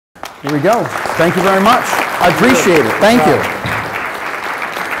Here we go. Thank you very much. I appreciate it. Thank you.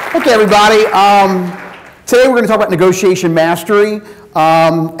 Okay, everybody. Today we're going to talk about negotiation mastery.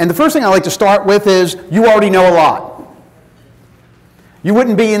 And the first thing I like to start with is you already know a lot. You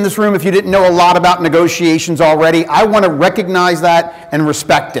wouldn't be in this room if you didn't know a lot about negotiations already. I want to recognize that and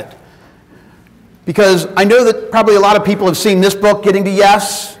respect it. Because I know that probably a lot of people have seen this book, Getting to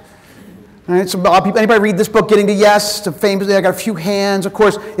Yes. Right, so anybody read this book, Getting to Yes? It's a famous, I got a few hands. Of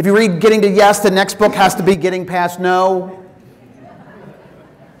course, if you read Getting to Yes, the next book has to be Getting Past No.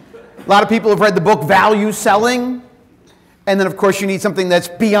 A lot of people have read the book Value Selling. And then, of course, you need something that's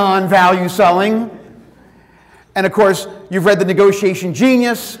beyond value selling. And, of course, you've read The Negotiation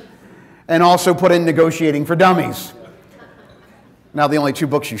Genius and also put in Negotiating for Dummies. Now, the only two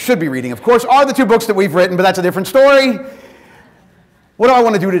books you should be reading, of course, are the two books that we've written, but that's a different story. What do I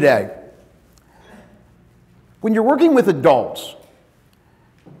want to do today? When you're working with adults,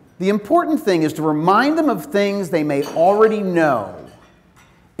 the important thing is to remind them of things they may already know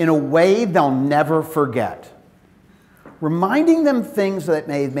in a way they'll never forget. Reminding them things that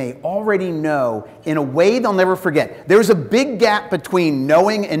they may already know in a way they'll never forget. There's a big gap between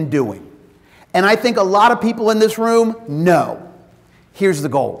knowing and doing. And I think a lot of people in this room know. Here's the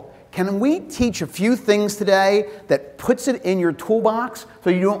goal. Can we teach a few things today that puts it in your toolbox so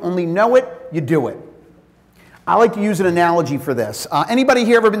you don't only know it, you do it? I like to use an analogy for this. Anybody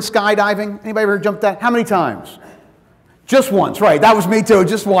here ever been skydiving? Anybody ever jumped that? How many times? Just once, right. That was me too,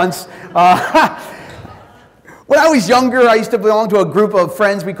 just once. When I was younger, I used to belong to a group of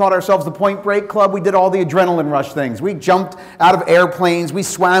friends. We called ourselves the Point Break Club. We did all the adrenaline rush things. We jumped out of airplanes. We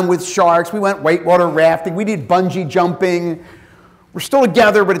swam with sharks. We went whitewater rafting. We did bungee jumping. We're still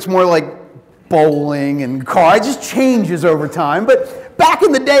together, but it's more like bowling and car. It just changes over time. But back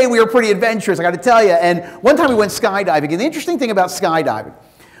in the day, we were pretty adventurous, I got to tell you. And one time we went skydiving. And the interesting thing about skydiving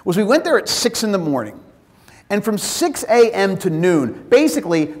was we went there at 6 in the morning. And from 6 a.m. to noon,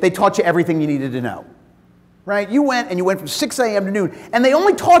 basically, they taught you everything you needed to know. Right? You went from 6 a.m. to noon. And they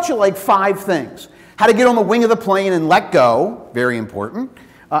only taught you like 5 things. How to get on the wing of the plane and let go, very important.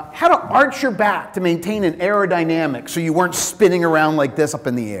 How to arch your back to maintain an aerodynamic so you weren't spinning around like this up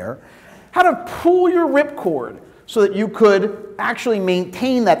in the air. How to pull your ripcord so that you could actually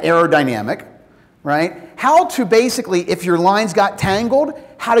maintain that aerodynamic, right? How to basically, if your lines got tangled,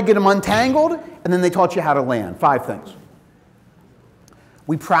 how to get them untangled, and then they taught you how to land. 5 things.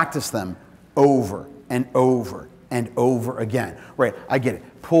 We practiced them over and over and over again. Right, I get it.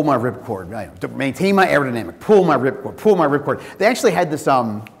 Pull my ripcord, right? To maintain my aerodynamic. Pull my ripcord, pull my ripcord. They actually had this,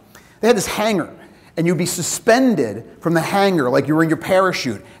 hanger, and you'd be suspended from the hanger like you were in your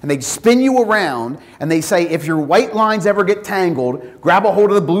parachute, and they'd spin you around, and they say, if your white lines ever get tangled, grab a hold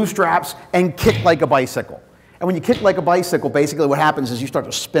of the blue straps and kick like a bicycle. And when you kick like a bicycle, basically what happens is you start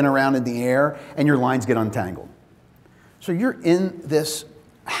to spin around in the air, and your lines get untangled. So you're in this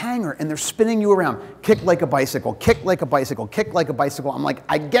hanger, and they're spinning you around. Kick like a bicycle, kick like a bicycle, kick like a bicycle. I'm like,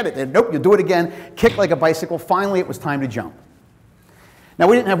 I get it. Nope, you'll do it again. Kick like a bicycle. Finally, it was time to jump. Now,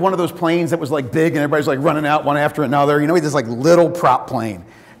 we didn't have one of those planes that was like big and everybody's like running out one after another. You know, we had this like little prop plane.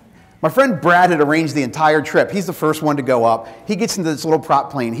 My friend Brad had arranged the entire trip. He's the first one to go up. He gets into this little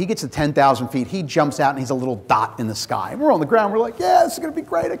prop plane. He gets to 10,000 feet. He jumps out and he's a little dot in the sky. We're on the ground. We're like, yeah, this is going to be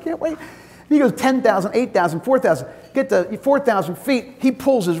great. I can't wait. He goes 10,000, 8,000, 4,000, get to 4,000 feet. He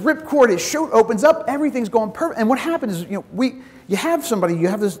pulls his ripcord, his chute opens up, everything's going perfect. And what happens is, you have somebody, you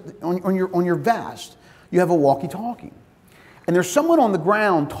have this on your vest, you have a walkie-talkie. And there's someone on the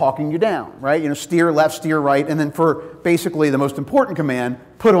ground talking you down, right? Steer left, steer right, and then for basically the most important command,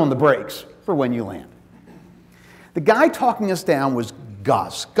 put on the brakes for when you land. The guy talking us down was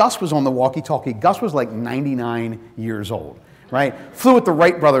Gus. Gus was on the walkie-talkie. Gus was like 99 years old. Right? Flew with the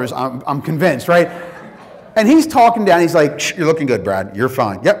Wright brothers, I'm convinced, right? And he's talking down, he's like, shh, you're looking good, Brad, you're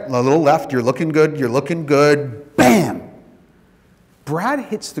fine. Yep, a little left, you're looking good, bam! Brad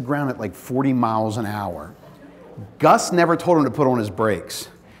hits the ground at like 40 miles an hour. Gus never told him to put on his brakes.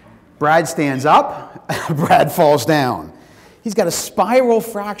 Brad stands up, Brad falls down. He's got a spiral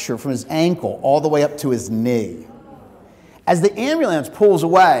fracture from his ankle all the way up to his knee. As the ambulance pulls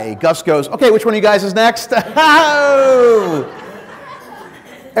away, Gus goes, okay, which one of you guys is next?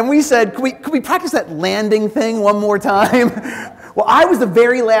 And we said, could we practice that landing thing one more time? Well, I was the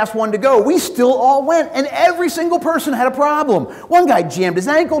very last one to go. We still all went, and every single person had a problem. One guy jammed his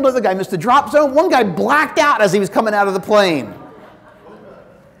ankle, another guy missed the drop zone, one guy blacked out as he was coming out of the plane.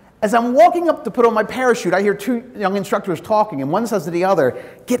 As I'm walking up to put on my parachute, I hear 2 young instructors talking, and one says to the other,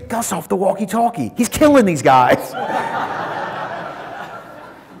 get Gus off the walkie-talkie. He's killing these guys.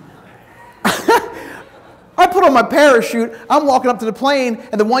 I put put on my parachute, I'm walking up to the plane,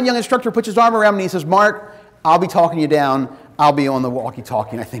 and the one young instructor puts his arm around me and he says, Mark, I'll be talking you down. I'll be on the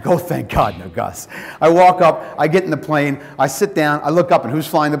walkie-talkie. And I think, oh, thank God, no, Gus. I walk up, I get in the plane, I sit down, I look up, and who's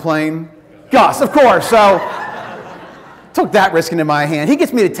flying the plane? Gus, of course. So took that risk into my hand. He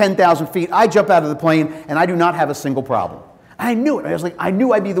gets me to 10,000 feet. I jump out of the plane, and I do not have a single problem. I knew it. I was like, I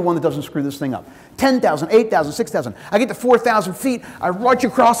knew I'd be the one that doesn't screw this thing up. 10,000, 8,000, 6,000. I get to 4,000 feet. I rush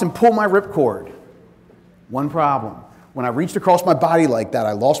across and pull my ripcord. One problem. When I reached across my body like that,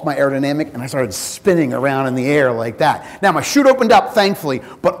 I lost my aerodynamic, and I started spinning around in the air like that. Now, my chute opened up, thankfully,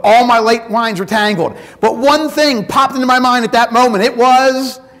 but all my lines were tangled. But one thing popped into my mind at that moment. It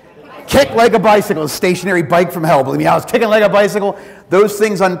was kick like a bicycle, a stationary bike from hell. Believe me, I was kicking like a bicycle. Those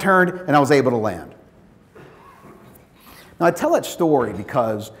things unturned, and I was able to land. Now, I tell that story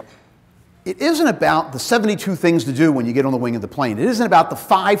because it isn't about the 72 things to do when you get on the wing of the plane. It isn't about the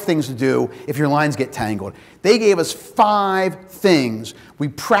 5 things to do if your lines get tangled. They gave us 5 things. We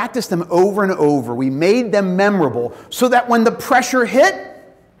practiced them over and over. We made them memorable so that when the pressure hit,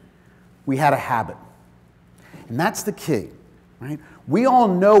 we had a habit. And that's the key, right? We all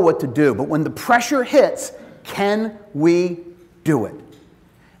know what to do, but when the pressure hits, can we do it?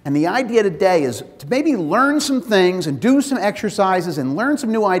 And the idea today is to maybe learn some things and do some exercises and learn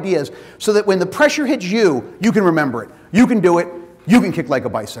some new ideas so that when the pressure hits you, you can remember it. You can do it. You can kick like a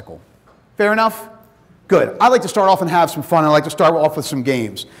bicycle. Fair enough? Good. I'd like to start off and have some fun. I'd like to start off with some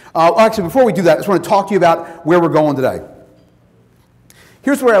games. Actually, before we do that, I just want to talk to you about where we're going today.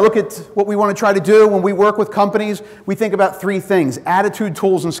 Here's where I look at what we want to try to do when we work with companies. We think about 3 things: attitude,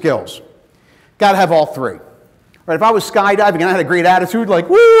 tools, and skills. Got to have all 3. Right, if I was skydiving and I had a great attitude, like,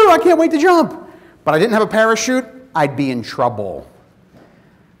 woo, I can't wait to jump, but I didn't have a parachute, I'd be in trouble.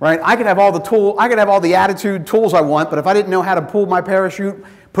 Right? I could have all the attitude, tools I want, but if I didn't know how to pull my parachute,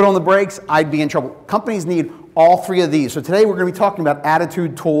 put on the brakes, I'd be in trouble. Companies need all 3 of these. So today we're going to be talking about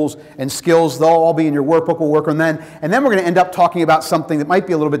attitude, tools, and skills. They'll all be in your workbook. We'll work on them. And then we're going to end up talking about something that might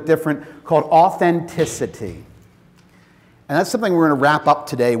be a little bit different called authenticity. And that's something we're going to wrap up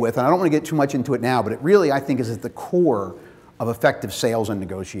today with, and I don't want to get too much into it now, but it really, I think, is at the core of effective sales and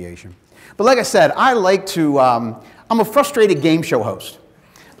negotiation. But like I said, I'm a frustrated game show host.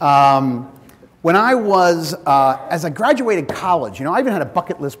 When I was, as I graduated college, I even had a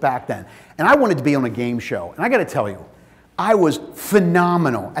bucket list back then, and I wanted to be on a game show. And I got to tell you, I was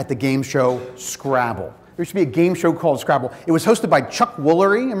phenomenal at the game show Scrabble. There used to be a game show called Scrabble. It was hosted by Chuck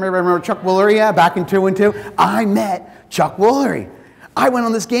Woolery. Remember Chuck Woolery? Yeah, back in 2 and 2. I met Chuck Woolery. I went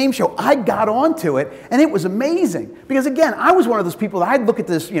on this game show. I got onto it, and it was amazing. Because again, I was one of those people that I'd look at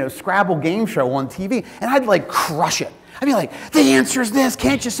this, Scrabble game show on TV, and I'd like crush it. I'd be like, the answer is this.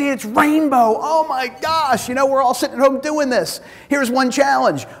 Can't you see it? It's rainbow. Oh my gosh. We're all sitting at home doing this. Here's one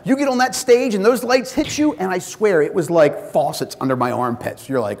challenge. You get on that stage and those lights hit you, and I swear it was like faucets under my armpits.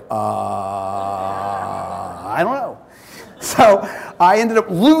 You're like, I don't know. So I ended up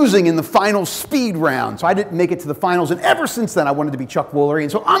losing in the final speed round. So I didn't make it to the finals. And ever since then, I wanted to be Chuck Woolery.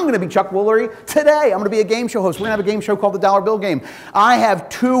 And so I'm going to be Chuck Woolery today. I'm going to be a game show host. We're going to have a game show called the Dollar Bill Game. I have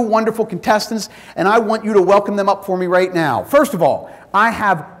 2 wonderful contestants, and I want you to welcome them up for me right now. First of all, I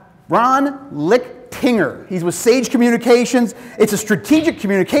have Ron Lichtinger. He's with Sage Communications. It's a strategic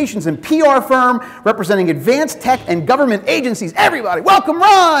communications and PR firm representing advanced tech and government agencies. Everybody, welcome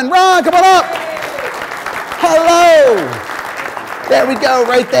Ron. Ron, come on up. Hello. There we go,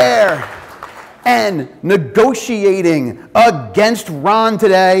 right there. And negotiating against Ron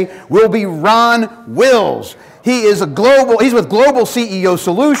today will be Ron Wills. He's with Global CEO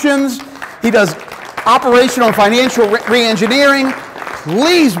Solutions. He does operational and financial re-engineering.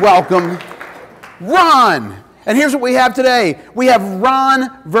 Please welcome Ron. And here's what we have today. We have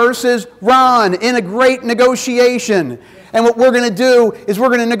Ron versus Ron in a great negotiation. And what we're going to do is we're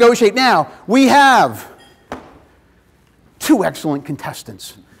going to negotiate. Now, we have 2 excellent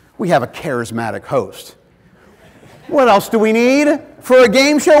contestants. We have a charismatic host. What else do we need? For a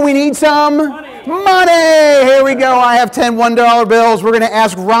game show, we need some money. Here we go. I have 10 $1 bills. We're going to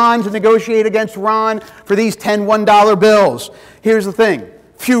ask Ron to negotiate against Ron for these 10 $1 bills. Here's the thing.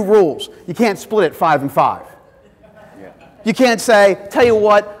 Few rules. You can't split it 5 and 5. You can't say, tell you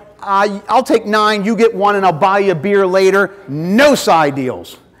what, I'll take 9, you get 1, and I'll buy you a beer later. No side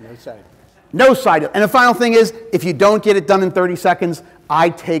deals. No side. No side deal. And the final thing is, if you don't get it done in 30 seconds, I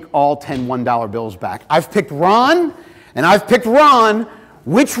take all 10 $1 bills back. I've picked Ron, and I've picked Ron.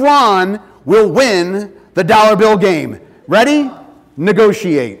 Which Ron will win the dollar bill game? Ready?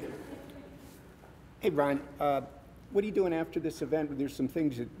 Negotiate. Hey, Ron, what are you doing after this event? There's some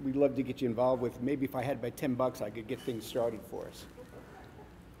things that we'd love to get you involved with. Maybe if I had my $10, I could get things started for us.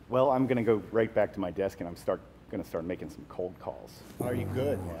 Well, I'm going to go right back to my desk and I'm start going to start making some cold calls. Are you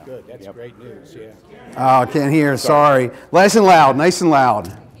good? Good. That's great news. Yeah. Oh, can't hear. Sorry. Nice and loud. Nice and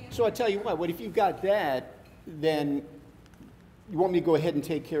loud. So I tell you what if you've got that, then you want me to go ahead and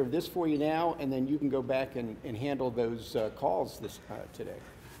take care of this for you now, and then you can go back and handle those calls today.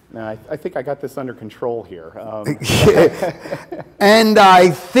 No, I think I got this under control here. And I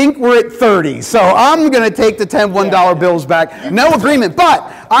think we're at 30. So I'm going to take the 10 $1 bills back. No agreement. But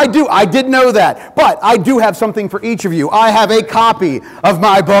I did know that. But I do have something for each of you. I have a copy of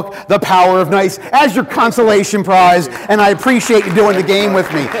my book, The Power of Nice, as your consolation prize. And I appreciate you doing the game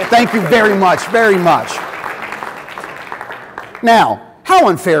with me. Thank you very much, very much. Now, how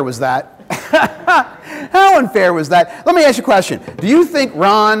unfair was that? How unfair was that? Let me ask you a question. Do you think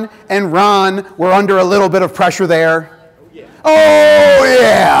Ron and Ron were under a little bit of pressure there? Oh,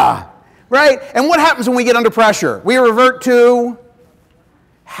 yeah. Right? And what happens when we get under pressure? We revert to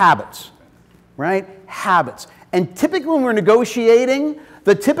habits. Right? Habits. And typically when we're negotiating,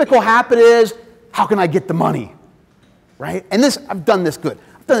 the typical habit is, how can I get the money? Right? And this, I've done this good.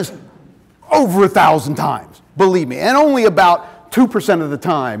 I've done this over 1,000 times, believe me. And only about 2% of the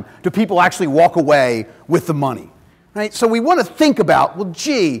time do people actually walk away with the money, right? So we want to think about, well,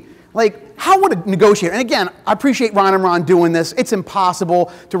 gee, like, how would a negotiator, and again, I appreciate Ron and Ron doing this. It's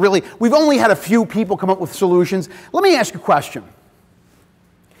impossible to really, we've only had a few people come up with solutions. Let me ask you a question.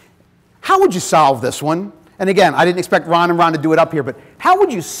 How would you solve this one? And again, I didn't expect Ron and Ron to do it up here, but how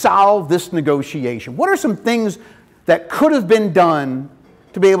would you solve this negotiation? What are some things that could have been done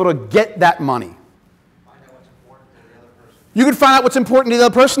to be able to get that money? You could find out what's important to the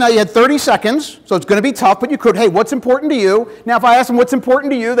other person. Now, you had 30 seconds, so it's going to be tough, but you could, hey, what's important to you? Now, if I ask them what's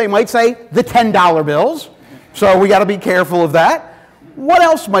important to you, they might say the $10 bills. So we got to be careful of that. What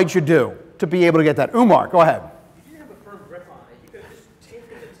else might you do to be able to get that? Umar, go ahead. If you didn't have a firm grip on it, you could have just taken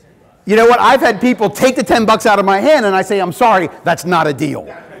the $10. You know what? I've had people take the $10 out of my hand, and I say, I'm sorry, that's not a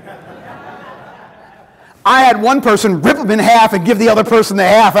deal. I had one person rip them in half and give the other person the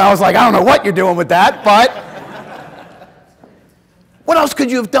half, and I was like, I don't know what you're doing with that, but... What else could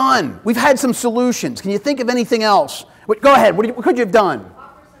you have done? We've had some solutions. Can you think of anything else? Go ahead. What could you have done?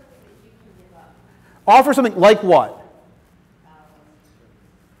 Offer something that you can give up. Offer something like what?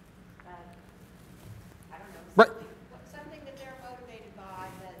 I don't know. Right. Something that they're motivated by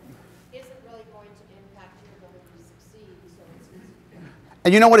that isn't really going to impact your ability to succeed. So it's easy.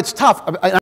 And you know what? It's tough.